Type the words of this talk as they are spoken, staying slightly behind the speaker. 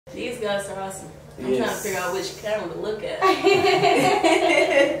These guys are awesome. I'm Yes. trying to figure out which camera to look at.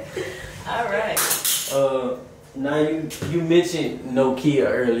 All right. Now you mentioned Nokia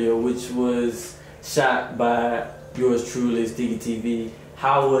earlier, which was shot by yours truly, Sticky TV.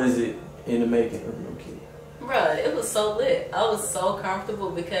 How was it in the making of Nokia? Bruh, it was so lit. I was so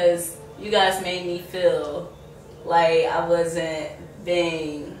comfortable because you guys made me feel like I wasn't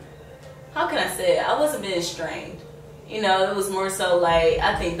being, how can I say it? I wasn't being strained. You know, it was more so like,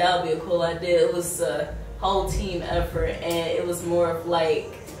 I think that would be a cool idea. It was a whole team effort, and it was more of like,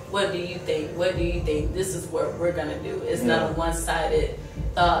 what do you think? What do you think? This is what we're gonna do. It's not a one-sided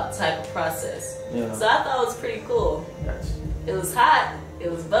thought type of process. Yeah. So I thought it was pretty cool. Gotcha. It was hot. It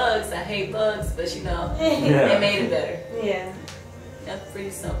was bugs. I hate bugs, but you know, Yeah. they made it better. Yeah. That's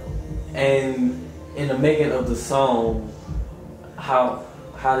pretty simple. And in the making of the song, how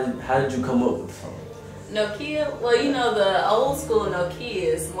did you come up with the song? Nokia, well, you know, the old school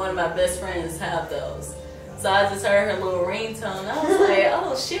Nokias, one of my best friends have those. So I just heard her little ringtone. I was like,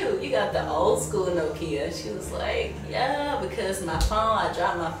 oh shoot, you got the old school Nokia. She was like, yeah, because my phone, I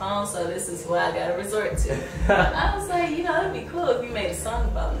dropped my phone, so this is what I gotta resort to. I was like, you know, it'd be cool if you made a song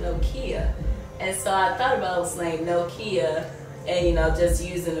about Nokia. And so I thought about saying Nokia and, you know, just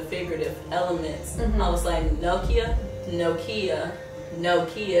using the figurative elements. I was like, Nokia, Nokia,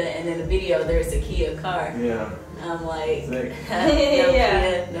 Nokia, and in the video there's a Kia car. Yeah. I'm like,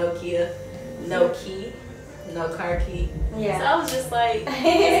 Exactly. Nokia, no key, no car key. Yeah. So I was just like, it's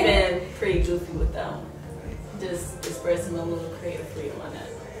been pretty goofy with that one. Just expressing my little creative freedom on that.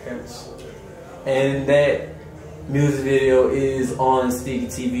 And that music video is on Sticky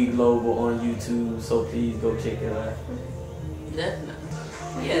TV Global on YouTube, so please go check it out. Definitely.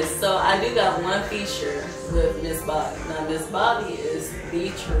 Yes, so I do got one feature with Miss Bobby. Now Miss Bobby is the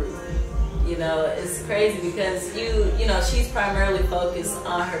truth. You know, it's crazy because you know, she's primarily focused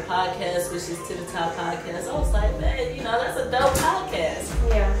on her podcast, which is To The Top Podcast. I was like, man, you know, that's a dope podcast.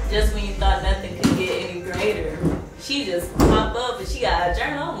 Yeah. Just when you thought nothing could get any greater, she just popped up and she got a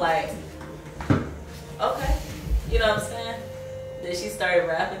journal. I'm like, okay, you know what I'm saying? Then she started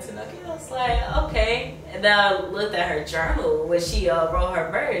rapping to Nokia. I was like, okay. And then I looked at her journal when she wrote her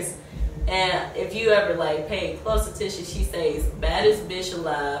verse. And if you ever like pay close attention, she says, baddest bitch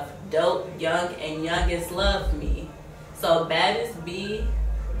alive, dope, young, and youngest love me. So baddest B,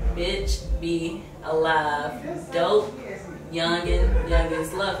 bitch, be alive, dope, young, and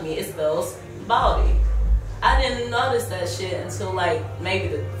youngest love me. It spells Baldy. I didn't notice that shit until like maybe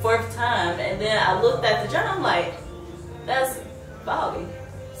the 4th time. And then I looked at the journal, I'm like, that's Baldy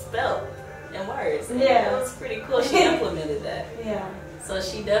spelled in words. And Yeah. it was pretty cool. She implemented that. Yeah. So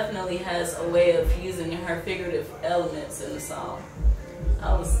she definitely has a way of using her figurative elements in the song.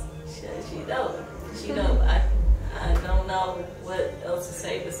 She dope. She dope. I don't know what else to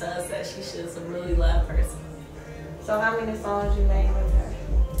say besides that. She's just a really loud person. So how many songs you made with her?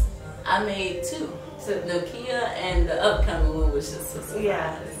 I made 2. So Nokia and the upcoming one, which is a surprise.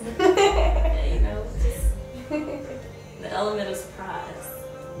 Yeah. Yeah, you know, just the element of surprise.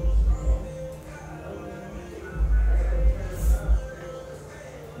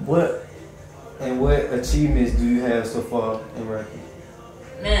 What achievements do you have so far in rapping?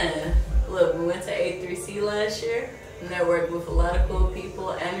 Man, look, we went to A3C last year. Networked with a lot of cool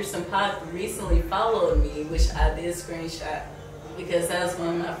people. Anderson .Paak recently followed me, which I did screenshot because that's one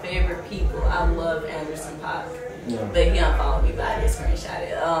of my favorite people. I love Anderson .Paak. Yeah. But he unfollowed me, but I did screenshot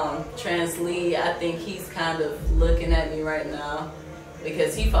it. Trans Lee, I think he's kind of looking at me right now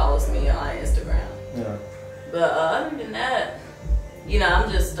because he follows me on Instagram. Yeah. But other than that, you know, I'm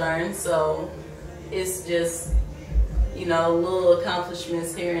just starting, so it's just, you know, little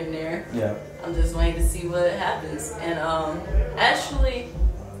accomplishments here and there. Yeah. I'm just waiting to see what happens. And actually,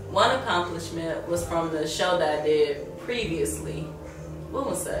 one accomplishment was from the show that I did previously. What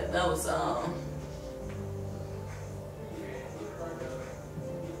was that? That was the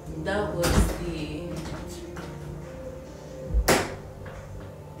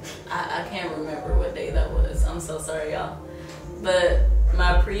I can't remember what day that was. I'm so sorry, y'all. But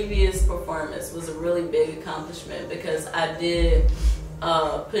my previous performance was a really big accomplishment because I did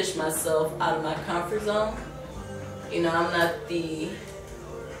push myself out of my comfort zone. You know, I'm not the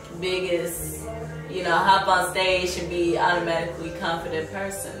biggest, you know, hop on stage and be automatically confident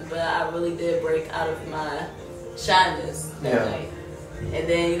person, but I really did break out of my shyness that night. And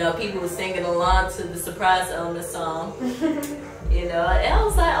then, you know, people were singing along to the Surprise Element song. You know, and I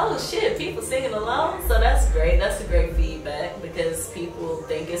was like, oh shit, people singing along, so that's great. That's a great feedback because people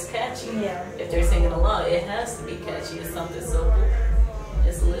think it's catchy. Yeah. If they're singing along, it has to be catchy. It's something simple.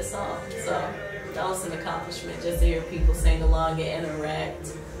 It's a lit song. So that was an accomplishment just to hear people sing along and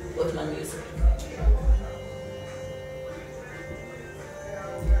interact with my music.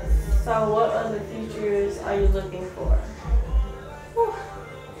 So what other features are you looking for?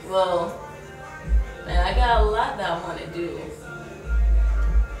 Well, man, I got a lot that I want to do.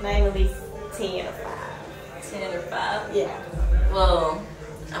 Name at least 10 or 5. 10 or 5? Yeah. Well,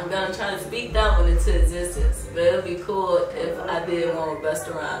 I'm gonna try to speak that one into existence, but it would be cool if I did one with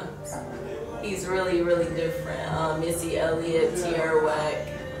Busta Rhymes. He's really, really different. Missy Elliott, Tierra Whack,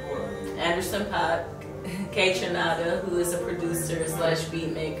 Anderson .Paak, K Tronada, who is a producer slash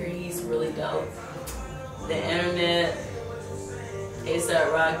beat maker. He's really dope. The Internet,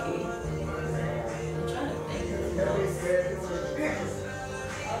 A$AP Rocky. I'm trying to think of who else.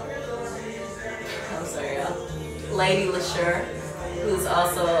 I'm sorry, y'all. Lady LaSure, who's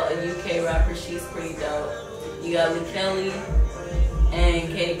also a UK rapper. She's pretty dope. You got Lee Kelly and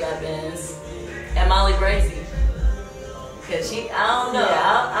Katie Gabbins and Molly Brazy. Cause she, I don't know,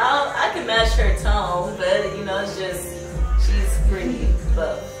 I can match her tone, but you know, it's just, she's pretty,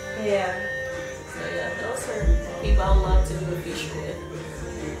 but Yeah. so yeah, those are people I would love to do a feature with.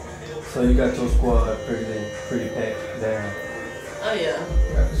 So you got your squad pretty packed down. Oh yeah.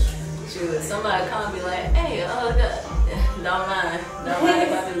 Shoot, somebody call me like, hey, oh God, don't mind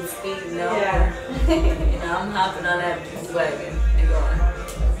if I do speed, no. Yeah. You know, I'm hopping on that wagon and going.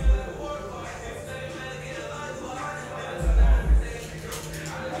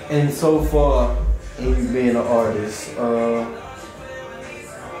 And so far, in you being an artist,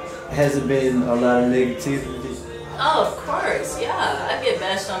 has it been a lot of negativity? Oh, of course, yeah. I get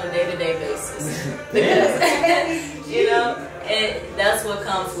bashed on a day-to-day basis. Because, you know, and that's what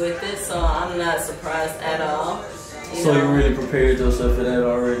comes with it, so I'm not surprised at all. So you really prepared yourself for that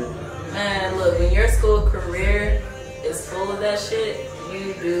already? Man, look, when your school career is full of that shit,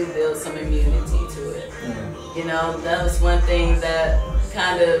 you do build some immunity to it. Mm-hmm. You know, that was one thing that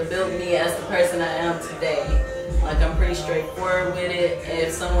kind of built me as the person I am today. Like, I'm pretty straightforward with it.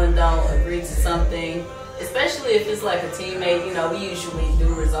 If someone don't agree to something, especially if it's like a teammate, you know, we usually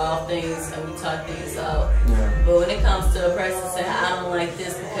do resolve things and we talk things out. Yeah. But when it comes to a person saying, I don't like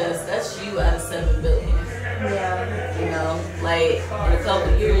this, because that's you out of 7 billion. Yeah. You know, like in a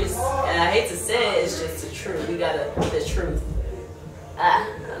couple years, and I hate to say it, it's just the truth. We gotta, the truth.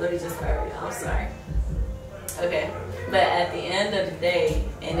 Let me just hurry. I'm sorry. Okay. But at the end of the day,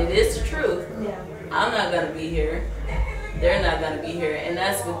 and it is the truth, Yeah. I'm not gonna be here. They're not gonna be here. And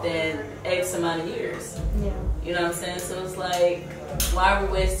that's within X amount of years. Yeah. You know what I'm saying? So it's like, why are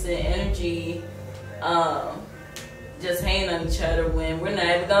we wasting energy just hating on each other when we're not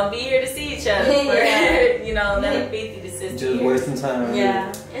even gonna be here to see each other for, Yeah. you know, another 50 to 60 Just years. wasting time.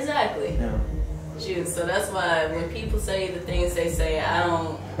 Yeah. Exactly. Yeah. Shoot, so that's why when people say the things they say, I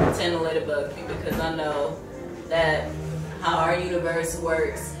don't tend to let it bug me, because I know that how our universe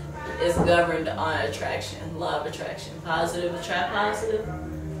works is governed on attraction, law of attraction. Positive attract positive,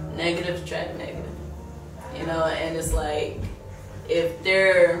 negative attract negative. You know, and it's like, if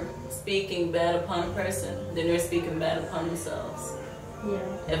they're speaking bad upon a person, then they're speaking bad upon themselves. Yeah.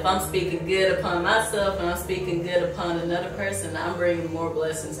 If I'm speaking good upon myself and I'm speaking good upon another person, I'm bringing more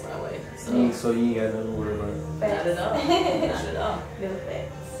blessings my way. So you ain't got nothing to worry about. Not at all. Not at all. Good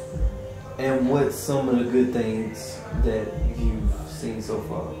facts. And what's some of the good things that you've seen so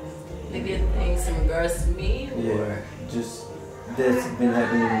far? The good things in regards to me, or just that's been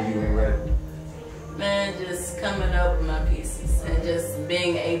happening to you in rap. man, just coming up with my pieces and just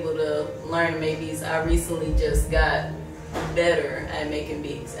being able to learn to make beats. I recently just got better at making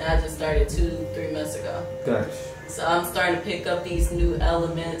beats, and I just started 2-3 months ago. Gotcha. So I'm starting to pick up these new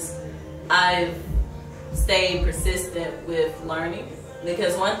elements. I've stayed persistent with learning,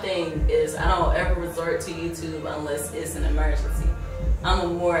 because one thing is I don't ever resort to YouTube unless it's an emergency. I'm a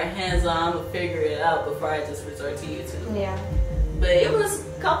more hands-on, I'm gonna figure it out before I just resort to YouTube. Yeah. But it was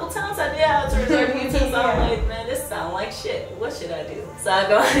a couple times I did have to resort to YouTube, so I'm like, man, this sounds like shit. What should I do? So I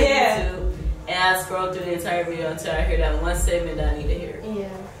go on YouTube and I scroll through the entire video until I hear that one segment that I need to hear. Yeah.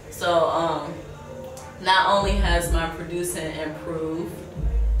 So not only has my producing improved,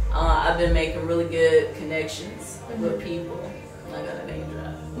 I've been making really good connections with people. I'm not gonna name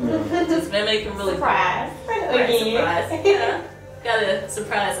drop. Just been making really Surprise. surprise. Yeah. Got a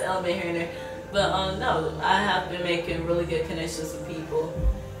surprise element here and there. But no, I have been making really good connections with people,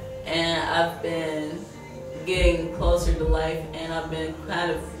 and I've been getting closer to life, and I've been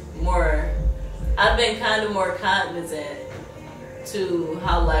kind of more cognizant to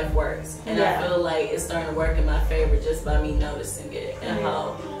how life works, and I feel like it's starting to work in my favor just by me noticing it and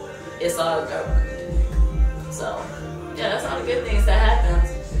how it's all governed. So yeah, that's all the good things that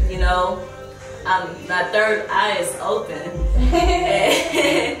happen. You know, my third eye is open.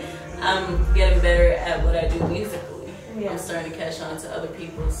 And I'm getting better at what I do musically. Yeah. I'm starting to catch on to other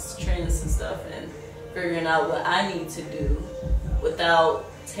people's trends and stuff and figuring out what I need to do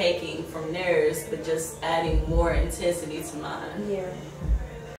without taking from theirs, but just adding more intensity to mine. Yeah.